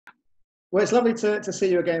Well, it's lovely to see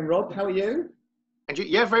you again, Rob. How are you? And you,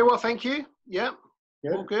 yeah, very well, thank you. Yeah,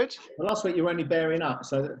 all Good. good. Well, last week you were only bearing up,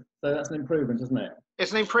 so that's an improvement, isn't it?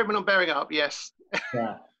 It's an improvement on bearing up, yes.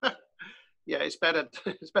 Yeah. Yeah, it's better.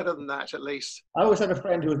 It's better than that, at least. I always had a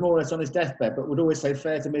friend who was more or less on his deathbed, but would always say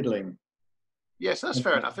fair to middling. Yes, that's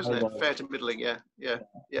fair enough, isn't I it? was. Fair to middling, yeah, yeah,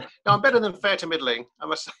 yeah. No, I'm better than fair to middling, I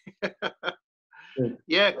must say. Good.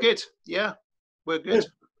 Yeah, good. Yeah, we're good. Good.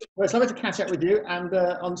 Well, it's lovely to catch up with you. And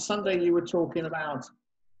on Sunday you were talking about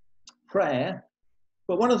prayer.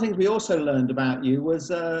 But one of the things we also learned about you was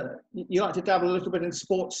you like to dabble a little bit in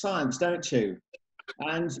sports science, don't you?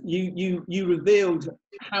 And you revealed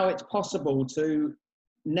how it's possible to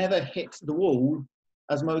never hit the wall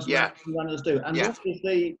as most Yeah, runners do. And yeah. what is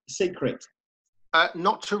the secret?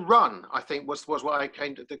 Not to run, I think, was what I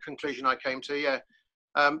came to, the conclusion I came to, yeah.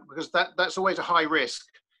 Because that's always a high risk.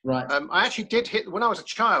 Right. I actually did hit, when I was a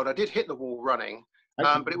child, I did hit the wall running.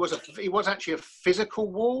 Okay. But it was actually a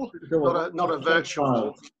physical wall, not a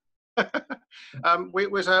virtual wall.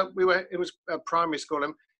 It was a primary school,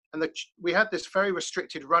 and we had this very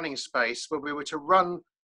restricted running space where we were to run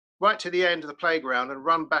right to the end of the playground and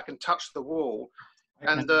run back and touch the wall.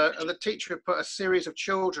 Okay. And the teacher had put a series of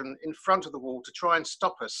children in front of the wall to try and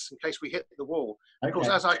stop us in case we hit the wall. Of course,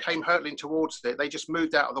 as I came hurtling towards it, they just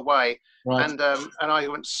moved out of the way, right. And I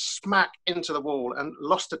went smack into the wall and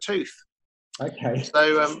lost a tooth. Okay.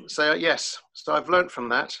 So yes. So I've learned from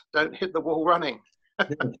that. Don't hit the wall running.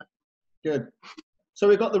 Good. Good. So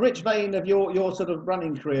we've got the rich vein of your sort of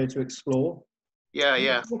running career to explore. Yeah,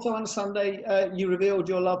 yeah. Also on Sunday, you revealed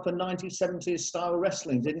your love for 1970s style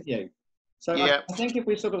wrestling, didn't you? So yeah. I think if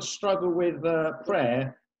we sort of struggle with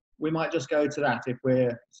prayer, we might just go to that if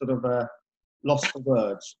we're sort of lost for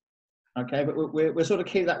words. Okay, but we'll sort of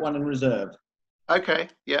keep that one in reserve. Okay,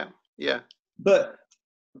 yeah, yeah. But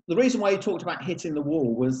the reason why you talked about hitting the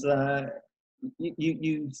wall was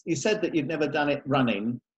you said that you'd never done it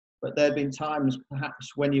running, but there had been times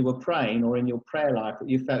perhaps when you were praying or in your prayer life that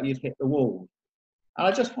you felt you'd hit the wall. And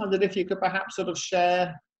I just wondered if you could perhaps sort of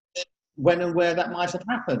share when and where that might have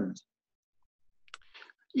happened.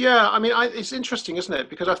 Yeah, I mean, it's interesting, isn't it?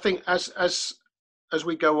 Because I think as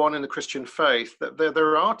we go on in the Christian faith, that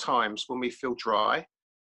there are times when we feel dry,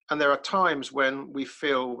 and there are times when we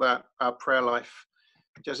feel that our prayer life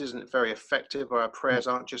just isn't very effective, or our prayers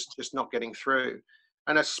aren't just not getting through.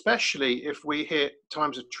 And especially if we hit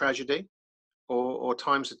times of tragedy or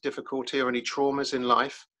times of difficulty or any traumas in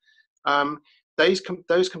life, those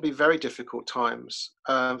can be very difficult times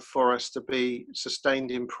for us to be sustained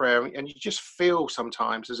in prayer, and you just feel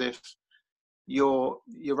sometimes as if you're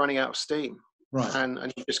running out of steam, right?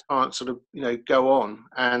 And you just can't sort of go on.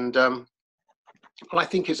 And I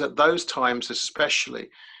think it's at those times especially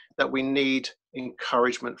that we need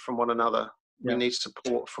encouragement from one another. Yeah. We need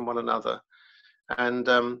support from one another,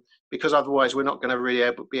 and because otherwise we're not going to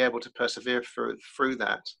really be able to persevere through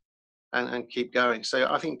that and keep going. So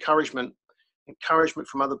I think encouragement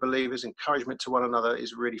from other believers, encouragement to one another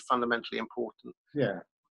is really fundamentally important. Yeah.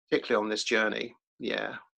 Particularly on this journey.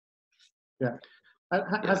 Yeah. Yeah.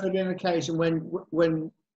 Has there been an occasion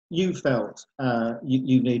when you felt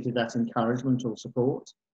you needed that encouragement or support?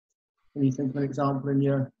 Can you think of an example in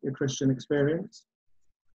your Christian experience?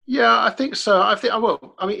 Yeah, I think so. I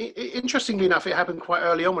mean, interestingly enough, it happened quite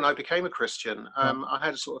early on when I became a Christian. I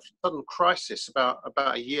had a sort of sudden crisis about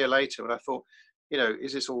a year later, and I thought,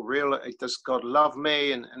 is this all real? Does God love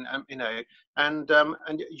me? And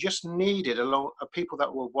you just needed people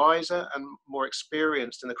that were wiser and more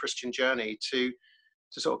experienced in the Christian journey to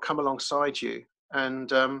sort of come alongside you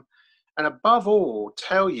and above all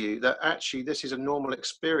tell you that actually this is a normal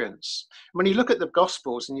experience. When you look at the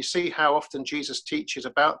Gospels and you see how often Jesus teaches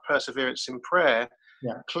about perseverance in prayer,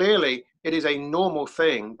 clearly it is a normal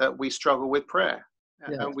thing that we struggle with prayer,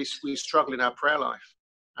 and we struggle in our prayer life.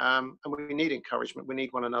 And we need encouragement. We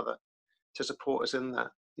need one another to support us in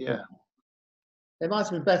that. Yeah. It might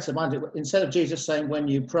have been better, might it? Instead of Jesus saying, when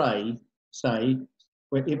you pray, say,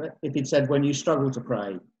 if he'd said, when you struggle to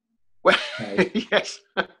pray. Well, yes.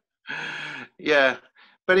 Yeah.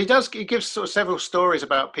 But he gives sort of several stories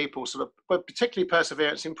about people but particularly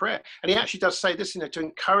perseverance in prayer. And he actually does say this, to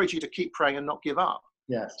encourage you to keep praying and not give up.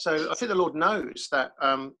 Yes. So I think the Lord knows that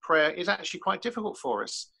prayer is actually quite difficult for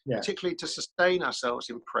us, particularly to sustain ourselves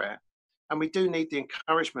in prayer. And we do need the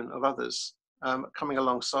encouragement of others coming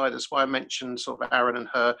alongside. That's why I mentioned sort of Aaron and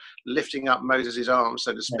her lifting up Moses' arms,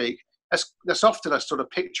 so to speak. That's often a sort of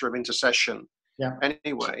picture of intercession. Yeah.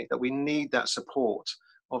 Anyway, that we need that support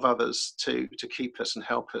of others to keep us and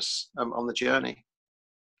help us on the journey.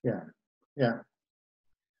 Yeah, yeah.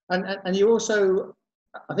 And you also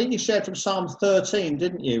I think you shared from Psalm 13,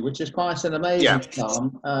 didn't you? Which is quite an Yeah. amazing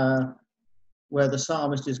psalm, where the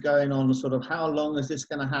psalmist is going on sort of, how long is this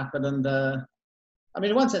going to happen? And I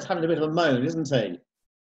mean, in one sense, having a bit of a moan, isn't he?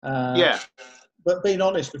 Yeah. But being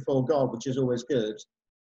honest before God, which is always good.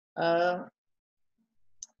 And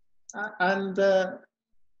I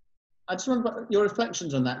just wonder your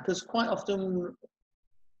reflections on that, because quite often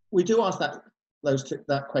we do ask that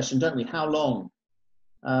question, don't we? How long?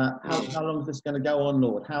 How long is this going to go on,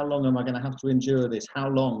 Lord? How long am I going to have to endure this? How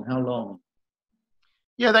long? How long?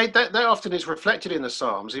 Yeah, they often is reflected in the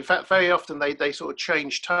Psalms. In fact, very often they sort of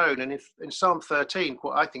change tone. And if in Psalm 13,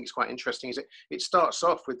 what I think is quite interesting is it starts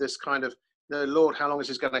off with this kind of, the Lord, how long is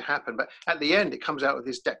this going to happen? But at the end, it comes out with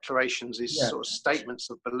these declarations, these sort of statements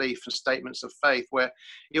of belief and statements of faith, where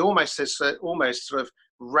he almost says, almost sort of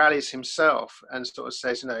rallies himself and sort of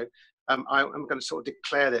says, I'm going to sort of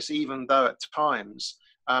declare this, even though at times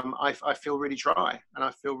I feel really dry and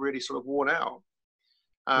I feel really sort of worn out.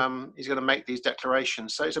 He's going to make these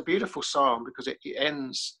declarations. So it's a beautiful psalm because it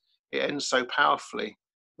ends so powerfully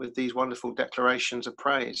with these wonderful declarations of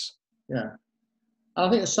praise. Yeah. And I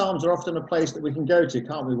think the Psalms are often a place that we can go to,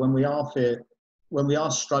 can't we, when we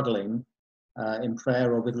are struggling in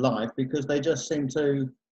prayer or with life, because they just seem to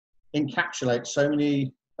encapsulate so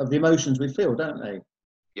many of the emotions we feel, don't they?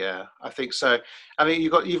 Yeah, I think so. I mean,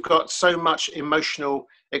 you've got so much emotional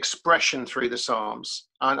expression through the Psalms,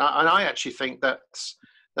 and I actually think that's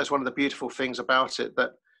one of the beautiful things about it,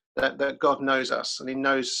 that God knows us, and He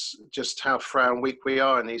knows just how frail and weak we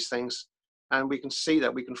are in these things, and we can see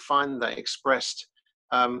that, we can find that expressed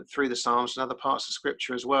through the Psalms and other parts of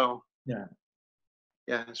Scripture as well. Yeah,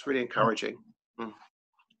 it's really encouraging.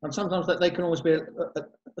 And sometimes that they can always be a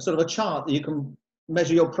sort of a chart that you can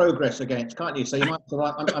measure your progress against, can't you? So you might say,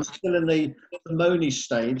 right, I'm still in the moany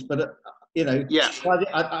stage, but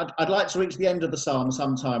I'd like to reach the end of the psalm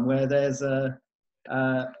sometime where there's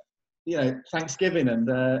thanksgiving and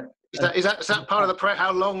is that part of the prayer?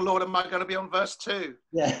 How long, Lord, am I going to be on verse 2?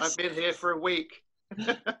 Yes. I've been here for a week.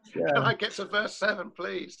 Can I get to verse 7,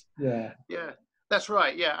 please? Yeah, that's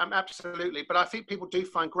right. Yeah, absolutely. But I think people do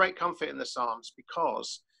find great comfort in the Psalms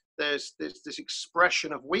because there's this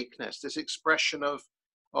expression of weakness, this expression of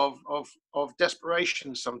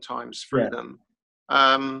desperation sometimes through them,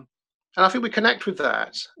 and I think we connect with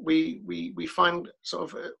that. We find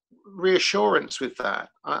sort of reassurance with that.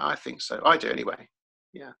 I think so. I do anyway.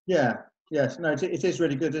 Yeah. Yes. No, it is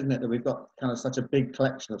really good, isn't it, that we've got kind of such a big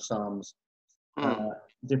collection of Psalms,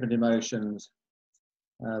 different emotions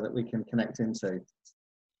that we can connect into.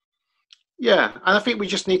 Yeah, and I think we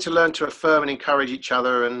just need to learn to affirm and encourage each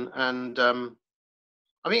other, and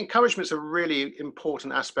I mean, encouragement is a really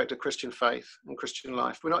important aspect of Christian faith and Christian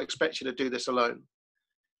life. We're not expected to do this alone.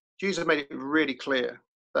 Jesus made it really clear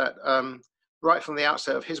that right from the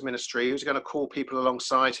outset of his ministry, he was going to call people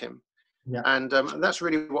alongside him. Yeah. And that's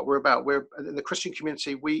really what we're about. We're in the Christian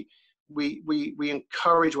community. We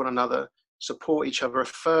encourage one another, support each other,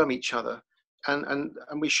 affirm each other, and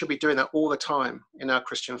we should be doing that all the time in our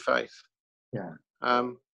Christian faith. Yeah.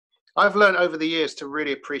 I've learned over the years to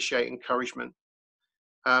really appreciate encouragement.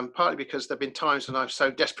 Partly because there've been times when I've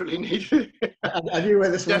so desperately needed it. I knew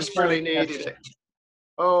where this was desperately needed it.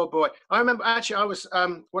 Oh boy! I remember actually I was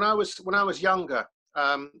when I was younger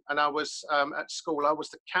and I was at school. I was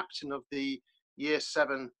the captain of the Year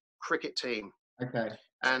 7 cricket team. Okay.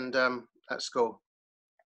 And at school.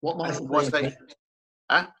 What might have been?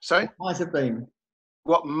 Sorry. What might have been?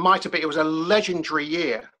 What might have been? It was a legendary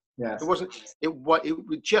year. Yes. It wasn't. It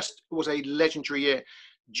was a legendary year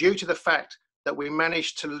due to the fact that we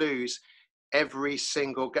managed to lose every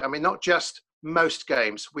single game. I mean, not just most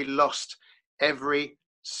games. We lost every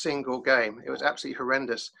single game. It was absolutely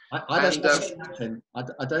horrendous. I don't blame the captain.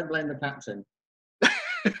 I don't blame the captain.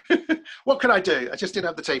 What can I do? I just didn't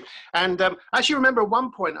have the team. And I actually remember at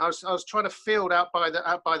one point I was trying to field out by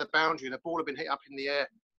the boundary, and the ball had been hit up in the air.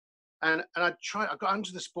 And I got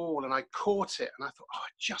under this ball and I caught it, and I thought, I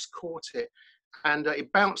just caught it. And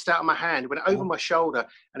it bounced out of my hand, went over my shoulder,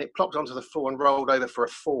 and it plopped onto the floor and rolled over for a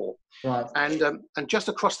 4. Right. And just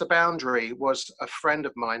across the boundary was a friend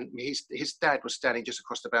of mine. His dad was standing just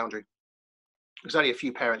across the boundary. There was only a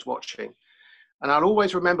few parents watching. And I'll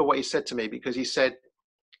always remember what he said to me, because he said,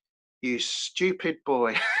 "You stupid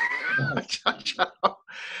boy." And I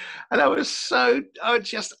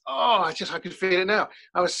could feel it now.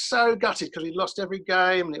 I was so gutted because we lost every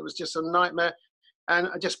game and it was just a nightmare. And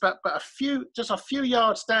but a few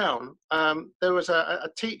yards down, there was a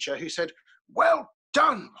teacher who said, "Well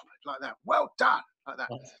done," like that. "Well done," like that.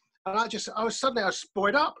 And I was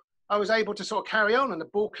buoyed up. I was able to sort of carry on, and the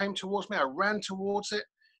ball came towards me. I ran towards it,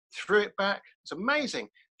 threw it back. It's amazing.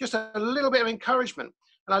 Just a little bit of encouragement.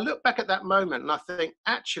 And I look back at that moment and I think,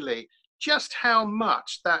 actually, just how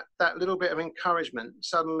much that little bit of encouragement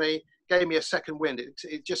suddenly gave me a second wind.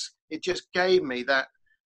 It just gave me that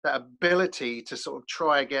ability to sort of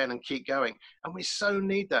try again and keep going. And we so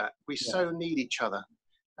need that. We so need each other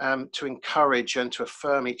to encourage and to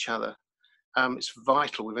affirm each other. It's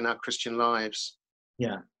vital within our Christian lives.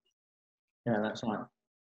 Yeah, that's right.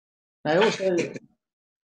 Now, also,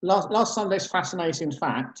 last Sunday's fascinating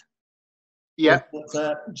fact. Yeah.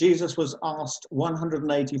 That, Jesus was asked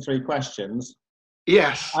 183 questions.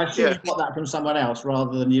 Yes. I assume you got that from someone else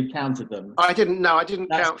rather than you counted them. I didn't know. I didn't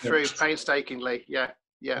count through painstakingly. Yeah.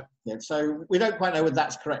 So we don't quite know whether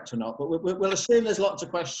that's correct or not, but we'll assume there's lots of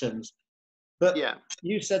questions. But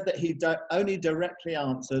you said that he only directly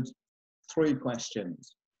answered 3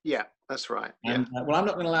 questions. Yeah, that's right. And, well, I'm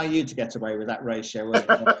not going to allow you to get away with that ratio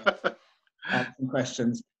of answering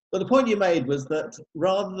questions. But the point you made was that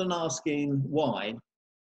rather than asking why,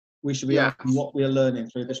 we should be asking what we are learning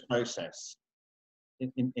through this process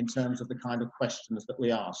in terms of the kind of questions that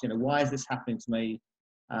we ask. Why is this happening to me?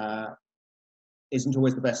 Isn't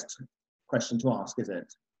always the best question to ask, is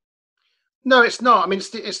it? No, it's not. I mean,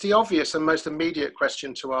 it's the obvious and most immediate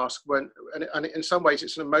question to ask and in some ways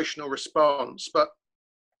it's an emotional response. But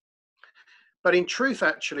in truth,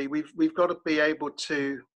 actually, we've got to be able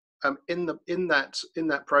to in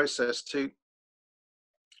that process to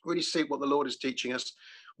really see what the Lord is teaching us.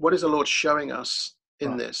 What is the Lord showing us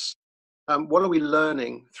in this? What are we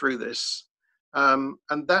learning through this? And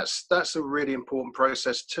that's a really important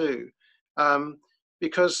process too,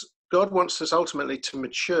 because God wants us ultimately to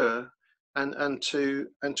mature and to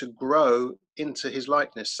grow into His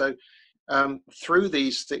likeness. So through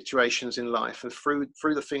these situations in life and through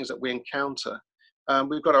the things that we encounter,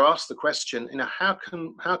 we've got to ask the question, how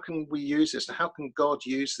can we use this, and how can God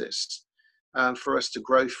use this for us to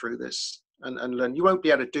grow through this and learn? You won't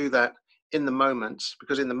be able to do that in the moment,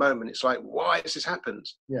 because in the moment it's like, why has this happened?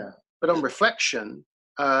 Yeah. But on reflection,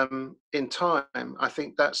 in time, I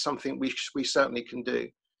think that's something we certainly can do.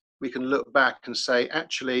 We can look back and say,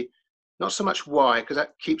 actually, not so much why, because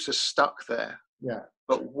that keeps us stuck there. Yeah.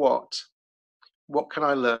 But what can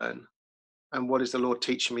I learn, and what is the Lord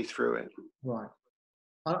teaching me through it? Right.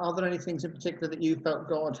 Are there any things in particular that you felt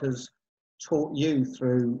God has taught you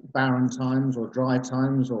through barren times or dry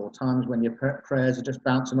times or times when your prayers are just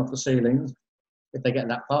bouncing off the ceilings, if they get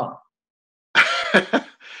that far?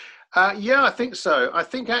 Yeah, I think so. I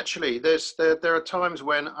think actually there are times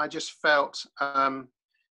when I just felt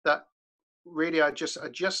that really I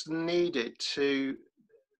just needed to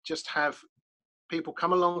just have people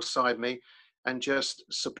come alongside me and just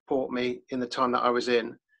support me in the time that I was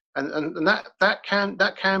in. And that can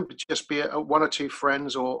just be one or two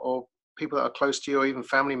friends or people that are close to you, or even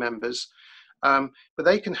family members. But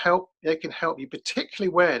they can help you,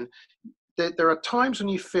 particularly when there are times when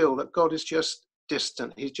you feel that God is just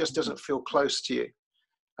distant. He just doesn't feel close to you.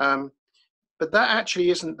 But that actually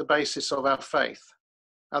isn't the basis of our faith.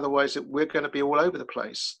 Otherwise, we're going to be all over the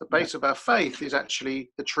place. The base of our faith is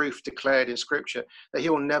actually the truth declared in Scripture, that He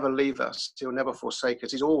will never leave us. He'll never forsake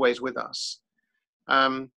us. He's always with us.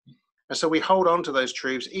 And so we hold on to those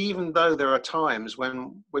truths, even though there are times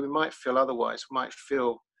when we might feel otherwise, we might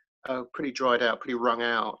feel pretty dried out, pretty wrung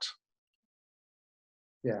out.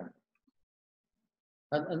 Yeah.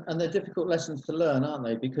 And they're difficult lessons to learn, aren't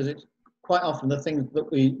they? Because it's quite often the things that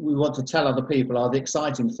we want to tell other people are the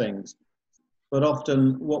exciting things. But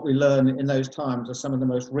often what we learn in those times are some of the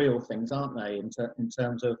most real things, aren't they? In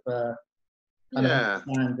terms of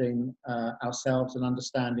understanding ourselves and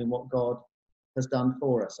understanding what God has done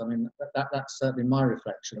for us. I mean, that's certainly my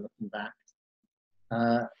reflection looking back.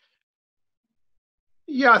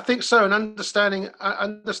 Yeah, I think so. And understanding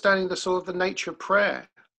the sort of the nature of prayer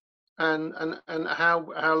and how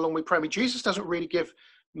long we pray. I mean, Jesus doesn't really give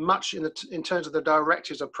much in terms of the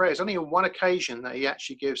directives of prayer. There's only on one occasion that He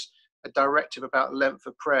actually gives a directive about length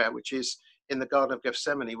of prayer, which is in the Garden of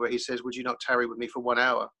Gethsemane, where He says, "Would you not tarry with me for 1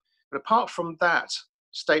 hour?" But apart from that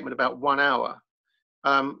statement about 1 hour,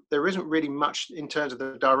 there isn't really much in terms of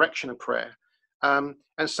the direction of prayer. And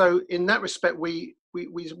so in that respect, we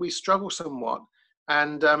struggle somewhat,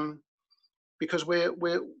 and because we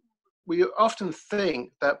often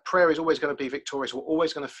think that prayer is always going to be victorious. We're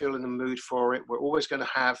always going to feel in the mood for it. We're always going to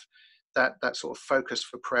have that sort of focus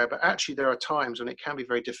for prayer. But actually, there are times when it can be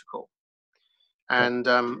very difficult, and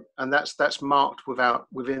that's marked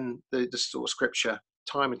within the sort of Scripture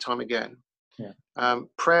time and time again. Yeah.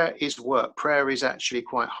 Prayer is work. Prayer is actually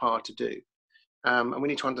quite hard to do, and we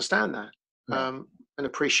need to understand that and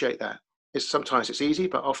appreciate that. Sometimes it's easy,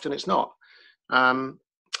 but often it's not.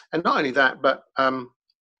 And not only that, but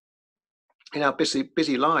in our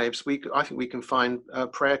busy lives, I think we can find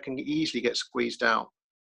prayer can easily get squeezed out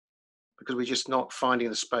because we're just not finding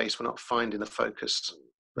the space. We're not finding the focus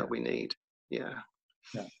that we need. Yeah.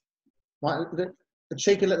 Yeah. Right, the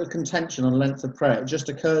cheeky little contention on length of prayer, it just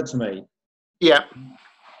occurred to me. Yeah.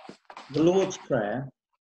 The Lord's Prayer,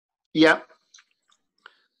 Yeah.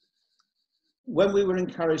 when we were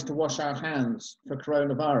encouraged to wash our hands for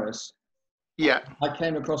coronavirus, Yeah. I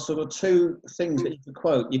came across sort of two things that you could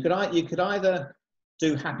quote. You could either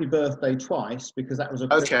do happy birthday twice, because that was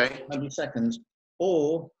a Okay. 20 seconds,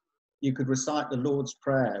 or you could recite the Lord's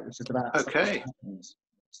Prayer, which is about 20 Okay. seconds.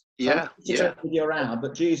 Yeah. So you're around,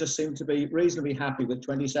 but Jesus seemed to be reasonably happy with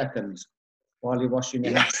 20 seconds while you're washing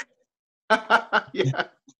your hands. Yeah.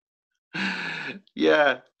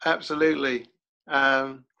 Yeah, absolutely.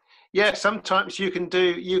 Yeah, sometimes you can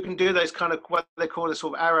do those kind of what they call the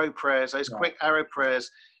sort of arrow prayers, those quick arrow prayers.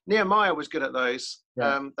 Nehemiah was good at those.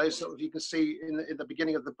 Those sort of, you can see in the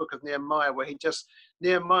beginning of the book of Nehemiah, where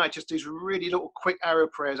Nehemiah just does really little quick arrow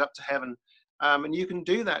prayers up to heaven, and you can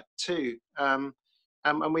do that too.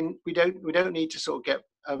 And we don't need to sort of get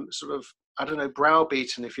sort of, I don't know,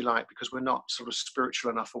 browbeaten, if you like, because we're not sort of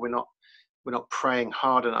spiritual enough, or we're not praying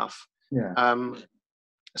hard enough.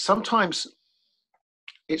 Sometimes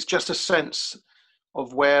it's just a sense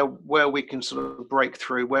of where we can sort of break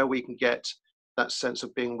through, where we can get that sense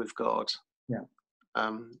of being with God.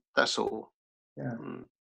 That's all.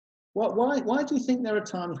 Why do you think there are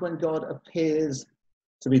times when God appears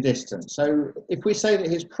to be distant? So if we say that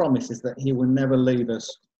his promise is that he will never leave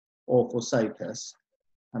us or forsake us,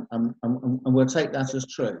 and we'll take that as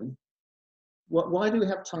true, why do we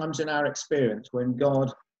have times in our experience when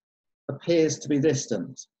God appears to be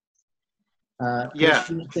distant?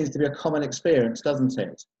 It seems to be a common experience, doesn't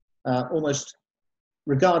it? Almost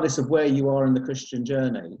regardless of where you are in the Christian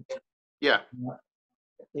journey.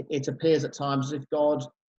 It appears at times as if God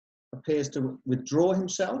appears to withdraw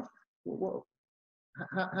himself.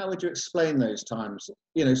 How would you explain those times?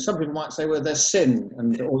 You know, some people might say, well, there's sin,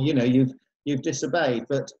 or you know, you've disobeyed,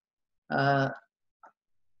 but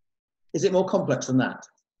is it more complex than that?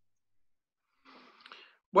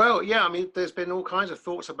 Well, yeah, I mean, there's been all kinds of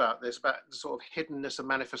thoughts about this, about the sort of hiddenness and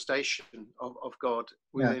manifestation of God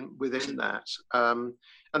within that. And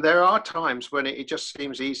there are times when it just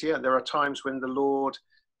seems easier. There are times when the Lord,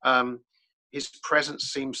 his presence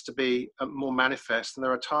seems to be more manifest. And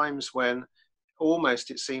there are times when almost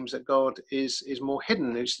it seems that God is more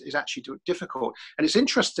hidden, is actually difficult. And it's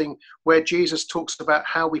interesting where Jesus talks about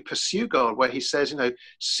how we pursue God, where he says, you know,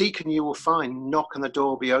 seek and you will find, knock and the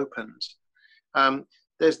door will be opened.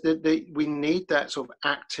 We need that sort of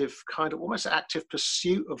active, kind of almost active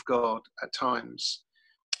pursuit of God at times.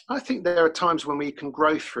 I think there are times when we can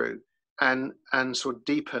grow through and sort of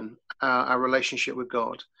deepen our relationship with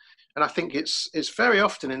God. And I think it's very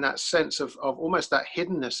often in that sense of almost that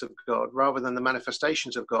hiddenness of God rather than the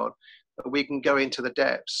manifestations of God, that we can go into the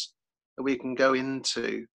depths, that we can go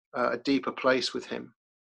into a deeper place with him.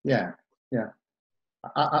 Yeah.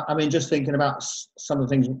 I mean, just thinking about some of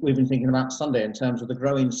the things we've been thinking about Sunday in terms of the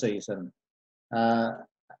growing season,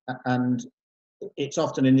 and it's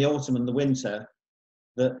often in the autumn and the winter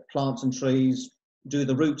that plants and trees do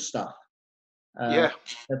the root stuff. They'd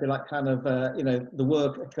be like kind of, you know, the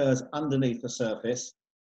work occurs underneath the surface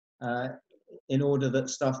in order that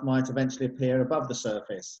stuff might eventually appear above the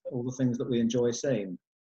surface, all the things that we enjoy seeing.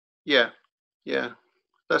 Yeah,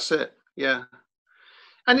 that's it. Yeah.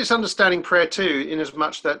 And it's understanding prayer too, in as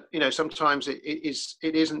much that, you know, sometimes it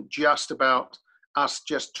isn't just about us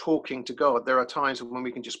just talking to God. There are times when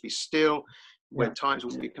we can just be still, where times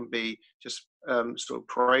when we can be just sort of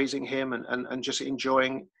praising him and just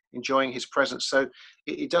enjoying his presence. So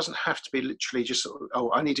it doesn't have to be literally just,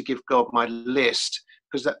 I need to give God my list,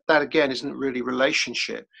 because that again isn't really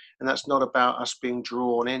relationship. And that's not about us being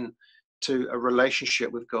drawn in to a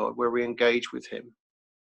relationship with God where we engage with him.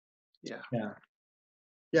 Yeah,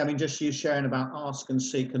 I mean, just you sharing about ask and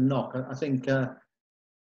seek and knock. I think the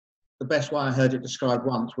best way I heard it described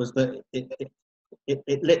once was that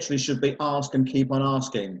it literally should be ask and keep on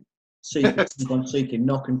asking, seek and keep on seeking,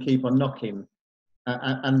 knock and keep on knocking.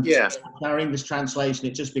 And our English translation,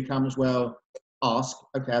 it just becomes, well, ask.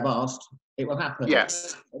 Okay, I've asked. It will happen.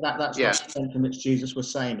 Yes. That's not the sense in which Jesus was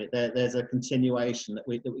saying it. There's a continuation that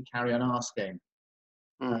we carry on asking.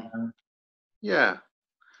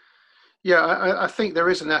 I think there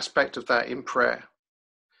is an aspect of that in prayer.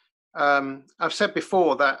 I've said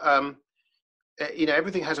before that you know,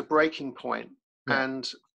 everything has a breaking point, and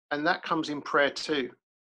that comes in prayer too.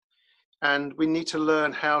 And we need to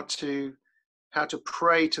learn how to how to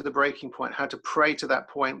pray to the breaking point, how to pray to that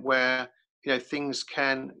point where, you know, things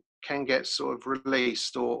can get sort of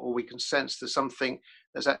released, or we can sense there's something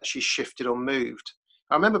that's actually shifted or moved.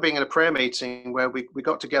 I remember being in a prayer meeting where we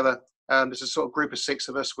got together. There's a sort of group of 6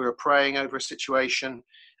 of us. We were praying over a situation,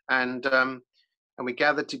 and we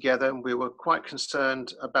gathered together, and we were quite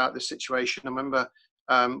concerned about the situation. I remember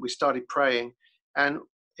we started praying, and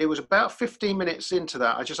it was about 15 minutes into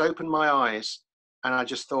that, I just opened my eyes and I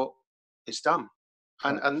just thought, it's done.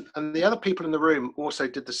 And the other people in the room also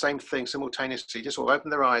did the same thing simultaneously, just sort of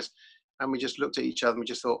opened their eyes, and we just looked at each other and we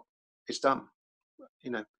just thought, it's done,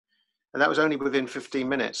 you know. And that was only within 15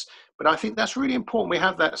 minutes. But I think that's really important. We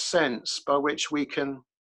have that sense by which we can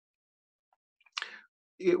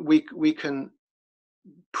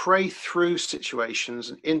pray through situations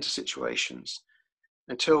and into situations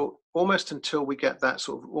until we get that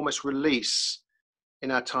sort of almost release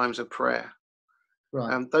in our times of prayer.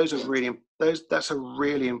 Right. That's a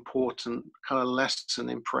really important kind of lesson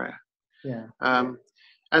in prayer. Yeah.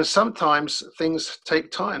 And sometimes things take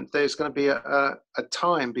time. There's going to be a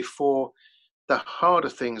time before the harder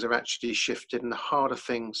things are actually shifted and the harder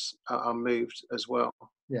things are moved as well.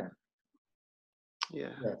 Yeah.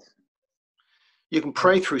 Yeah. Yes. You can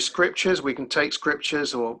pray through scriptures. We can take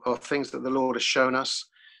scriptures or things that the Lord has shown us,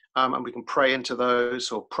 and we can pray into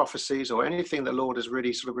those, or prophecies, or anything the Lord has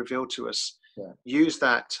really sort of revealed to us. Yeah. Use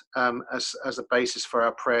that as a basis for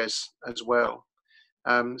our prayers as well.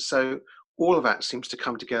 So all of that seems to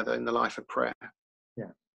come together in the life of prayer.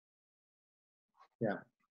 Yeah. Yeah.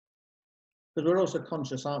 Because we're also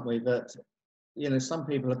conscious, aren't we, that, you know, some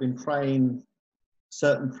people have been praying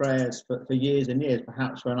certain prayers for years and years,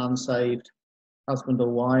 perhaps for an unsaved husband or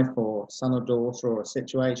wife or son or daughter or a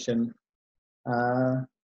situation.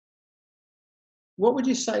 What would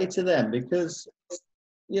you say to them? Because,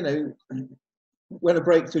 you know, when a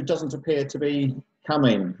breakthrough doesn't appear to be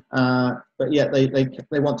coming, but yet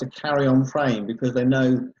they want to carry on praying because they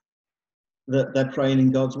know that they're praying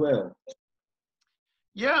in God's will.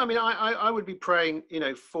 Yeah, I mean, I would be praying, you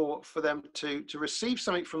know, for them to receive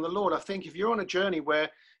something from the Lord. I think if you're on a journey where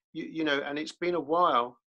you know, and it's been a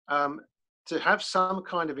while, to have some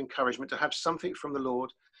kind of encouragement, to have something from the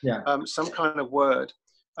Lord, Yeah. Some kind of word,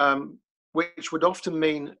 which would often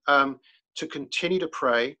mean to continue to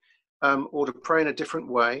pray, or to pray in a different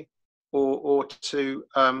way, or to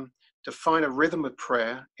find a rhythm of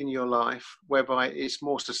prayer in your life whereby it's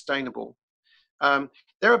more sustainable.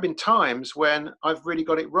 There have been times when I've really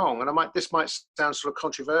got it wrong, and this might sound sort of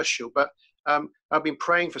controversial, but I've been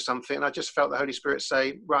praying for something, and I just felt the Holy Spirit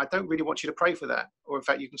say, "Right, I don't really want you to pray for that," or in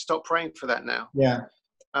fact, you can stop praying for that now. Yeah.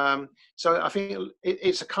 So I think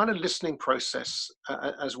it's a kind of listening process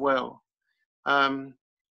as well.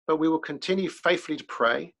 But we will continue faithfully to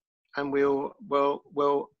pray, and we'll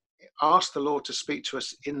ask the Lord to speak to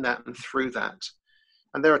us in that and through that.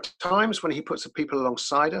 And there are times when he puts the people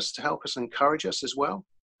alongside us to help us and encourage us as well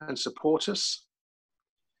and support us.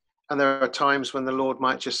 And there are times when the Lord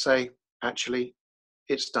might just say, actually,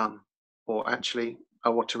 it's done. Or actually, I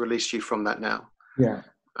want to release you from that now. Yeah.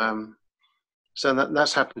 So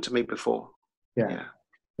that's happened to me before. Yeah.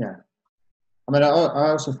 Yeah. I mean, I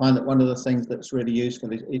also find that one of the things that's really useful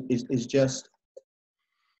is just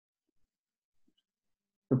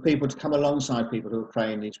for people to come alongside people who are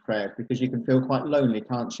praying these prayers, because you can feel quite lonely,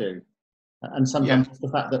 can't you? And sometimes the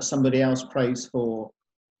fact that somebody else prays for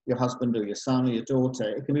your husband or your son or your daughter,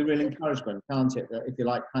 it can be real encouragement, can't it? That if you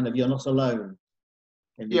like, kind of, you're not alone.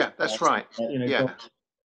 That's right. You know,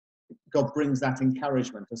 God brings that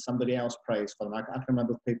encouragement as somebody else prays for them. I can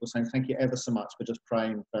remember people saying, "Thank you ever so much for just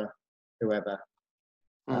praying for whoever."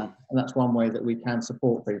 And that's one way that we can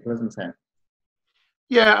support people, isn't it?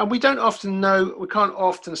 Yeah, and we can't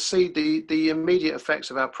often see the immediate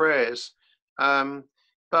effects of our prayers.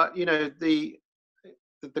 But, you know, the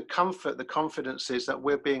comfort, the confidence is that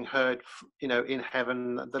we're being heard, you know, in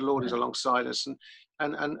heaven, the Lord is alongside us,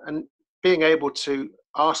 and being able to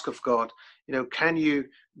ask of God, you know,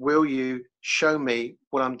 will you show me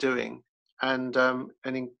what I'm doing, and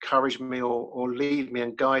encourage me or lead me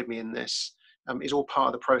and guide me in this, is all part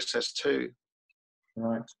of the process too.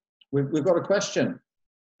 Right. We've got a question.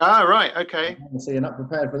 Ah, right. Okay. So you're not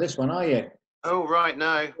prepared for this one, are you? Oh, right.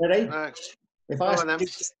 No. Ready? No. If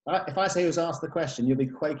I say who's asked the question, you'll be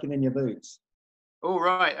quaking in your boots. Oh,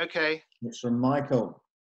 right. Okay. It's from Michael.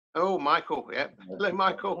 Oh, Michael. Yep. Hello,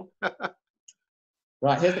 Michael.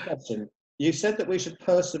 Right. Here's the question. You said that we should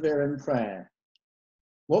persevere in prayer.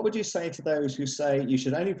 What would you say to those who say you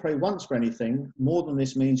should only pray once for anything? More than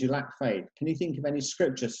this means you lack faith. Can you think of any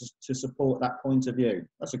scriptures to support that point of view?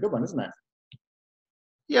 That's a good one, isn't it?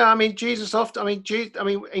 Yeah, I mean, Jesus often.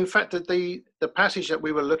 In fact, the the passage that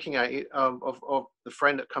we were looking at of the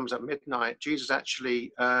friend that comes at midnight, Jesus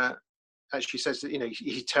actually says that, you know,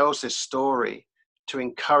 he tells this story to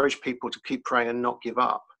encourage people to keep praying and not give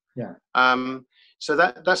up. Yeah. So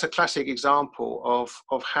that's a classic example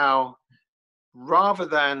of how, rather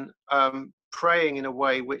than praying in a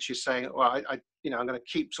way which is saying, well, I'm going to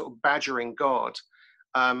keep sort of badgering God,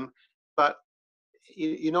 but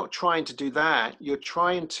you're not trying to do that. You're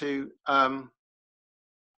trying to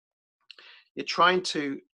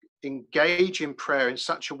engage in prayer in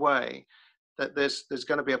such a way that there's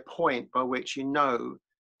going to be a point by which you know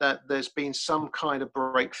that there's been some kind of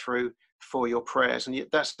breakthrough for your prayers, and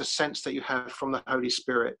that's the sense that you have from the Holy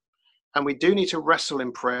Spirit. And we do need to wrestle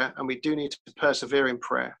in prayer, and we do need to persevere in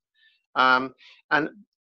prayer. And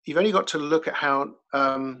you've only got to look at how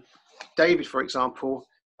David, for example,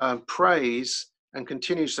 prays and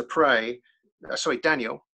continues to pray.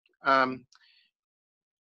 Daniel. And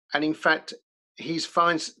in fact, he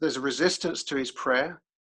finds there's a resistance to his prayer,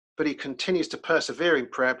 but he continues to persevere in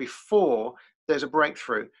prayer before there's a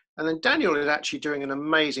breakthrough. And then Daniel is actually doing an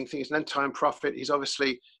amazing thing. He's an end-time prophet. He's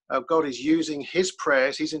obviously, God is using his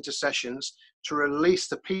prayers, his intercessions, to release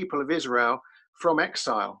the people of Israel from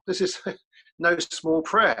exile. This is no small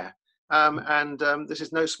prayer, and this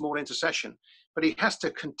is no small intercession. But he has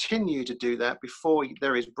to continue to do that before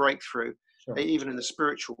there is breakthrough, sure, even in the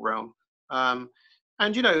spiritual realm.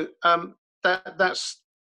 And you know, that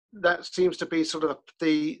seems to be sort of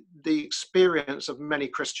the experience of many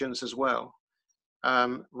Christians as well.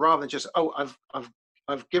 Rather than just, I've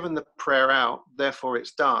given the prayer out, therefore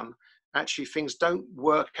it's done. Actually, things don't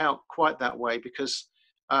work out quite that way, because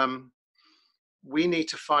we need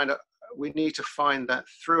to find that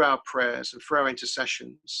through our prayers and through our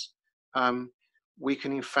intercessions, we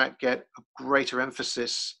can in fact get a greater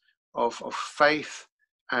emphasis of faith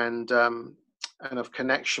and of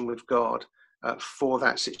connection with God for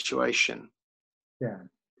that situation. Yeah,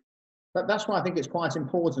 but that's why I think it's quite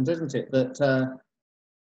important, isn't it, that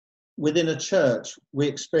within a church we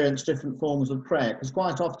experience different forms of prayer, because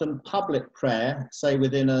quite often public prayer, say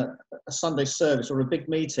within a Sunday service or a big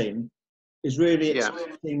meeting, is really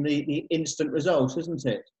expecting the instant result, isn't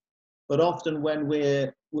it? But often when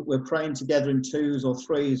we're praying together in twos or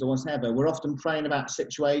threes or whatever, we're often praying about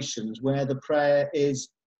situations where the prayer is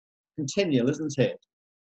continual, isn't it?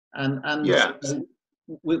 And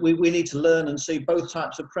we need to learn and see both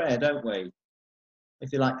types of prayer, don't we?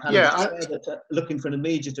 If you like, kind of the prayer that's looking for an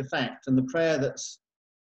immediate effect, and the prayer that's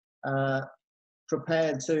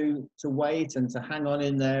prepared to wait and to hang on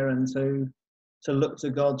in there and to look to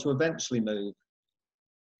God to eventually move.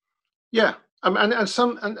 Yeah,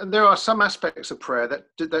 and there are some aspects of prayer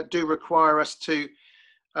that do require us to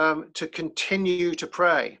continue to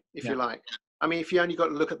pray, if you like. I mean, if you only got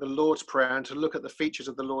to look at the Lord's Prayer and to look at the features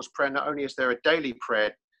of the Lord's Prayer, not only is there a daily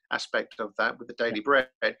prayer aspect of that with the daily bread,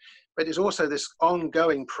 but there's also this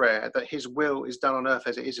ongoing prayer that His will is done on earth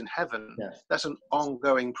as it is in heaven. Yes. That's an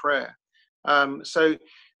ongoing prayer. So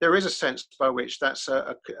there is a sense by which that's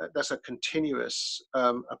a continuous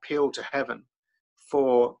appeal to heaven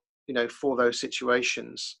for those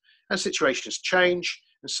situations. And situations change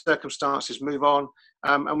and circumstances move on,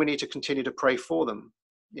 and we need to continue to pray for them.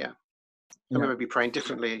 Yeah. And we may be praying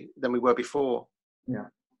differently than we were before. Yeah.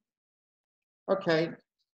 Okay.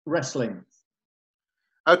 Wrestling.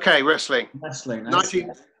 Okay, wrestling.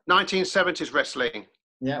 1970s wrestling.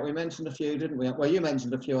 Yeah, we mentioned a few, didn't we? Well, you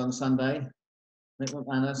mentioned a few on Sunday.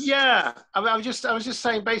 Yeah, I was just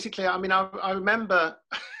saying. Basically, I mean, I remember,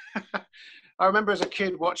 I remember as a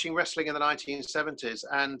kid watching wrestling in the 1970s,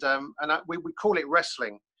 and we call it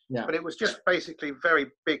wrestling. Yeah. But it was just basically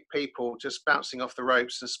very big people just bouncing off the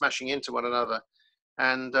ropes and smashing into one another,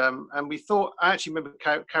 and we thought. I actually remember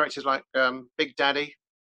characters like Big Daddy,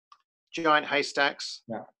 Giant Haystacks,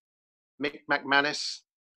 Mick McManus,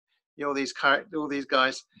 all these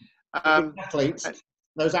guys. Athletes.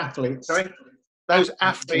 Those athletes. Sorry, those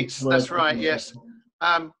athletes. That's right. Yes.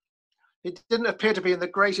 It didn't appear to be in the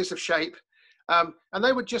greatest of shape. And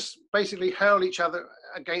they would just basically hurl each other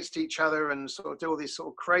against each other and sort of do all these sort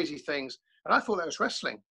of crazy things. And I thought that was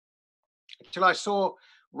wrestling, until I saw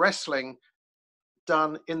wrestling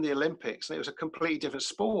done in the Olympics, and it was a completely different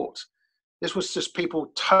sport. This was just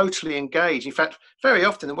people totally engaged. In fact, very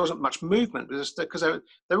often there wasn't much movement because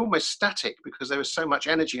they're almost static, because there was so much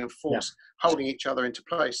energy and force holding each other into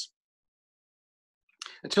place,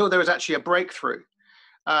 until there was actually a breakthrough.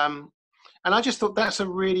 And I just thought that's a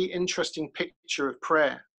really interesting picture of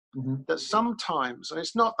prayer. Mm-hmm. That sometimes, and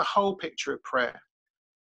it's not the whole picture of prayer,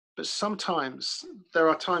 but sometimes there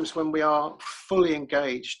are times when we are fully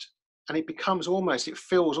engaged, and it feels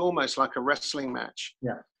almost like a wrestling match.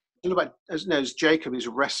 Yeah. as Jacob is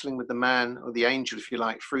wrestling with the man or the angel, if you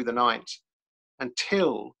like, through the night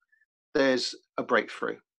until there's a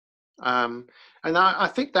breakthrough. And I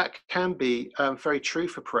think that can be very true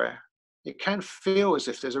for prayer. It can feel as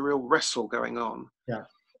if there's a real wrestle going on. Yeah.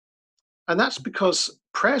 And that's because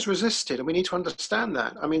prayer is resisted, and we need to understand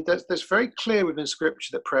that. I mean, there's very clear within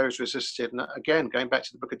Scripture that prayer is resisted. And again, going back to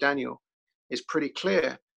the book of Daniel, it's pretty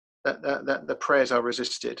clear that the prayers are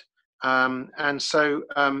resisted. And so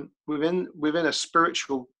within a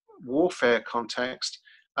spiritual warfare context,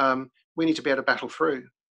 we need to be able to battle through.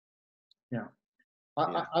 Yeah.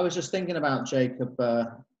 I was just thinking about Jacob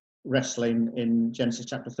wrestling in Genesis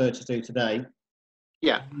chapter 32 today.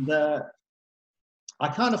 Yeah. And, I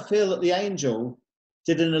kind of feel that the angel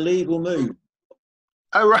did an illegal move.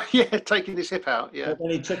 Oh, right. Yeah. Taking his hip out. Yeah.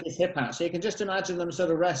 When he took his hip out. So you can just imagine them sort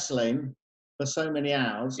of wrestling for so many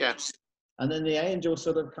hours. Yeah. And then the angel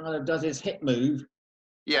sort of kind of does his hip move.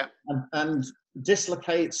 Yeah. And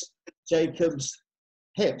dislocates Jacob's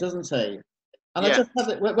hip, doesn't he? And yeah. I just have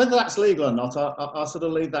it, whether that's legal or not, I'll sort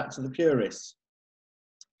of leave that to the purists.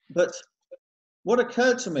 But what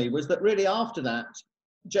occurred to me was that really after that,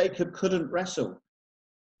 Jacob couldn't wrestle.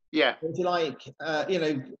 Yeah. If you like,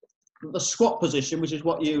 the squat position, which is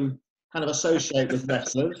what you kind of associate with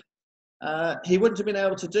wrestlers, he wouldn't have been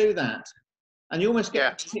able to do that. And you almost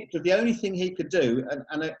get a picture of the only thing he could do,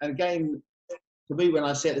 and again, to me, when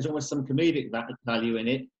I see it, there's almost some comedic value in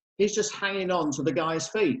it. He's just hanging on to the guy's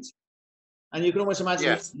feet. And you can almost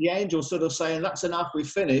imagine the angel sort of saying, that's enough, we've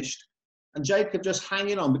finished. And Jacob just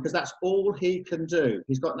hanging on because that's all he can do.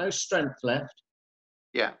 He's got no strength left.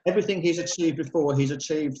 Yeah. Everything he's achieved before, he's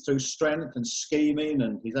achieved through strength and scheming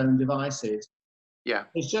and his own devices. Yeah.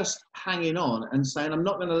 He's just hanging on and saying, I'm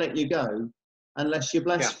not going to let you go unless you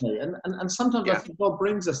bless me. And sometimes I think God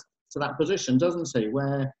brings us to that position, doesn't he,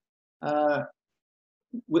 where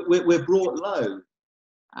we're brought low.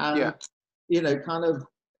 And, kind of,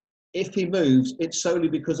 if he moves, it's solely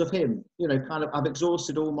because of him. Kind of, I've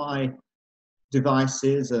exhausted all my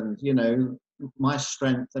devices and, my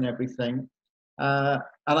strength and everything. And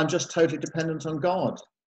I'm just totally dependent on God.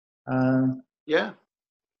 Yeah.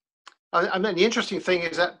 I mean, the interesting thing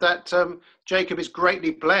is that Jacob is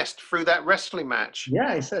greatly blessed through that wrestling match.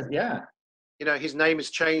 Yeah, he says, yeah. His name is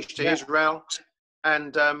changed to Israel,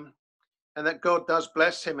 and that God does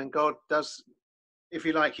bless him, and God does, if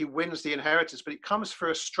you like, he wins the inheritance, but it comes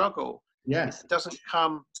through a struggle. Yes. It doesn't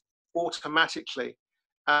come automatically.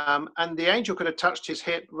 And the angel could have touched his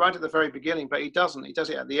hip right at the very beginning, but he doesn't. He does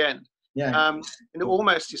it at the end. Yeah. And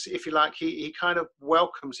almost, if you like, he kind of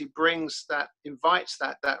welcomes, he brings that, invites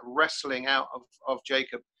that wrestling out of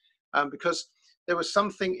Jacob, because there was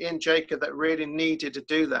something in Jacob that really needed to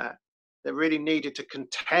do that really needed to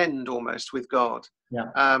contend almost with God. Yeah.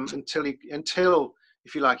 Until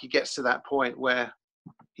if you like, he gets to that point where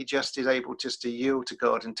he just is able just to yield to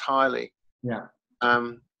God entirely. Yeah.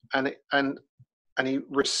 And he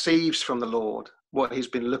receives from the Lord what he's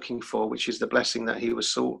been looking for, which is the blessing that he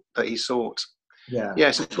sought. Yeah. Yeah,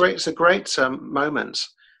 it's a great moment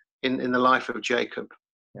in the life of Jacob.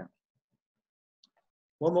 Yeah.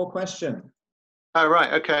 One more question. Oh,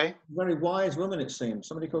 right. Okay. Very wise woman, it seems.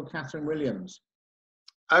 Somebody called Catherine Williams.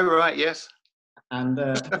 Oh, right. Yes. And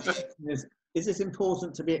is it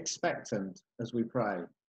important to be expectant as we pray?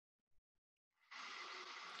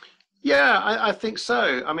 Yeah, I think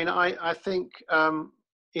so. I mean, I think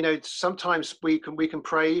sometimes we can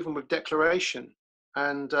pray even with declaration,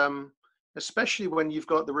 and especially when you've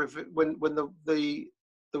got when the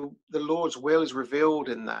Lord's will is revealed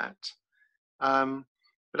in that.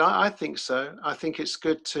 But I think so. I think it's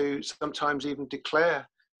good to sometimes even declare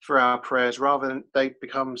for our prayers rather than they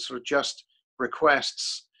become sort of just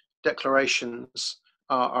requests. Declarations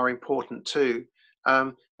are important too.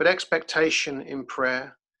 But expectation in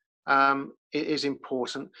prayer is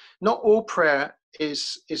important. Not all prayer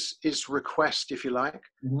is request, if you like.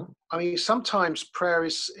 Mm-hmm. I mean, sometimes prayer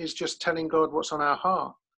is just telling God what's on our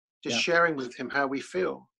heart, just sharing with him how we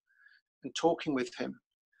feel and talking with him.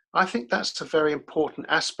 I think that's a very important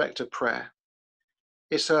aspect of prayer.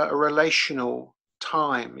 It's a relational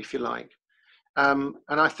time, if you like. And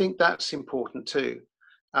I think that's important too.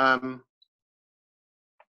 I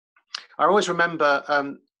always remember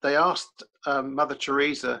they asked Mother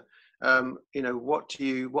Teresa, what do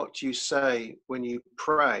you say when you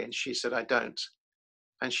pray? And she said, I don't.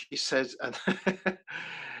 And she said,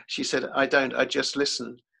 I don't. I just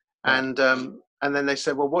listen. Yeah. And then they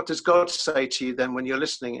said, well, what does God say to you then when you're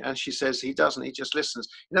listening? And she says, he doesn't. He just listens.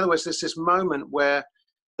 In other words, there's this moment where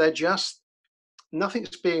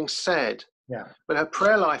nothing's being said. Yeah. But her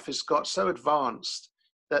prayer life has got so advanced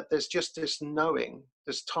that there's just this knowing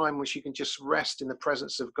there's time which you can just rest in the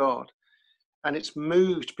presence of God, and it's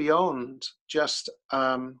moved beyond just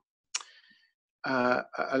a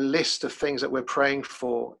list of things that we're praying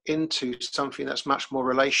for into something that's much more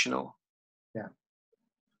relational. Yeah.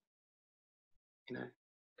 You know.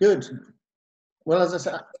 Good. Well, as I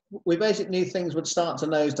said, we basically knew things would start to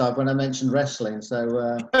nosedive when I mentioned wrestling.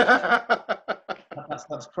 So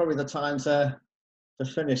that's probably the time to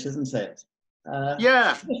finish, isn't it?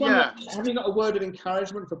 Yeah. Have you got a word of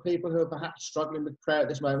encouragement for people who are perhaps struggling with prayer at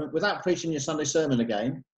this moment, without preaching your Sunday sermon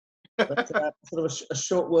again? But sort of a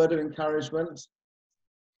short word of encouragement.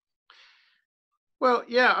 Well,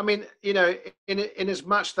 yeah, I mean, you know, in as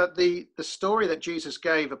much that the story that Jesus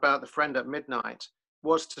gave about the friend at midnight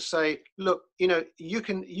was to say, look, you know, you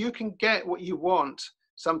can get what you want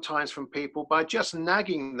sometimes from people by just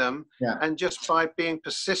nagging them, and just by being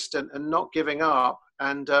persistent and not giving up,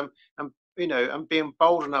 and you know, and being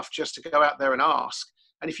bold enough just to go out there and ask.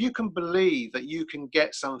 And if you can believe that you can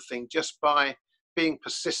get something just by being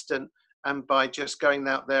persistent and by just going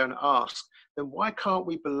out there and ask, then why can't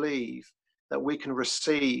we believe that we can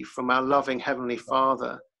receive from our loving Heavenly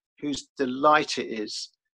Father, whose delight it is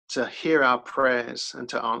to hear our prayers and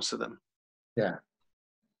to answer them? Yeah.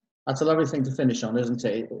 That's a lovely thing to finish on, isn't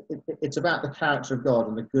it? It's about the character of God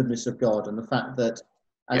and the goodness of God, and the fact that,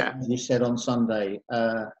 as you said on Sunday,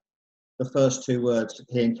 the first two words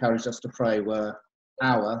he encouraged us to pray were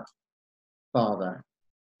 "Our Father."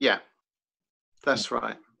 Yeah, that's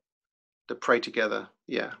right. To pray together.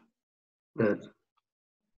 Yeah. Good.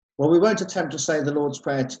 Well, we won't attempt to say the Lord's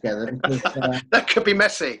Prayer together because that could be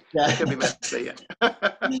messy. Yeah. That could be messy. Yeah.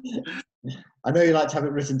 I know you like to have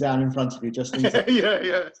it written down in front of you, just in case.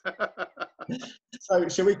 Yeah. So,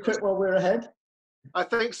 shall we quit while we're ahead? I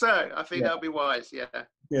think so. I think that'll be wise. Yeah.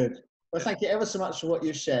 Good. Well, thank you ever so much for what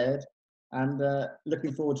you shared, and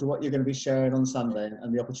looking forward to what you're going to be sharing on Sunday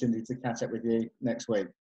and the opportunity to catch up with you next week.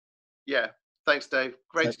 Yeah. Thanks, Dave.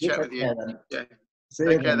 Great to chat with you. Then. Yeah. See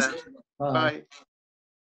Take you care then. then. Bye.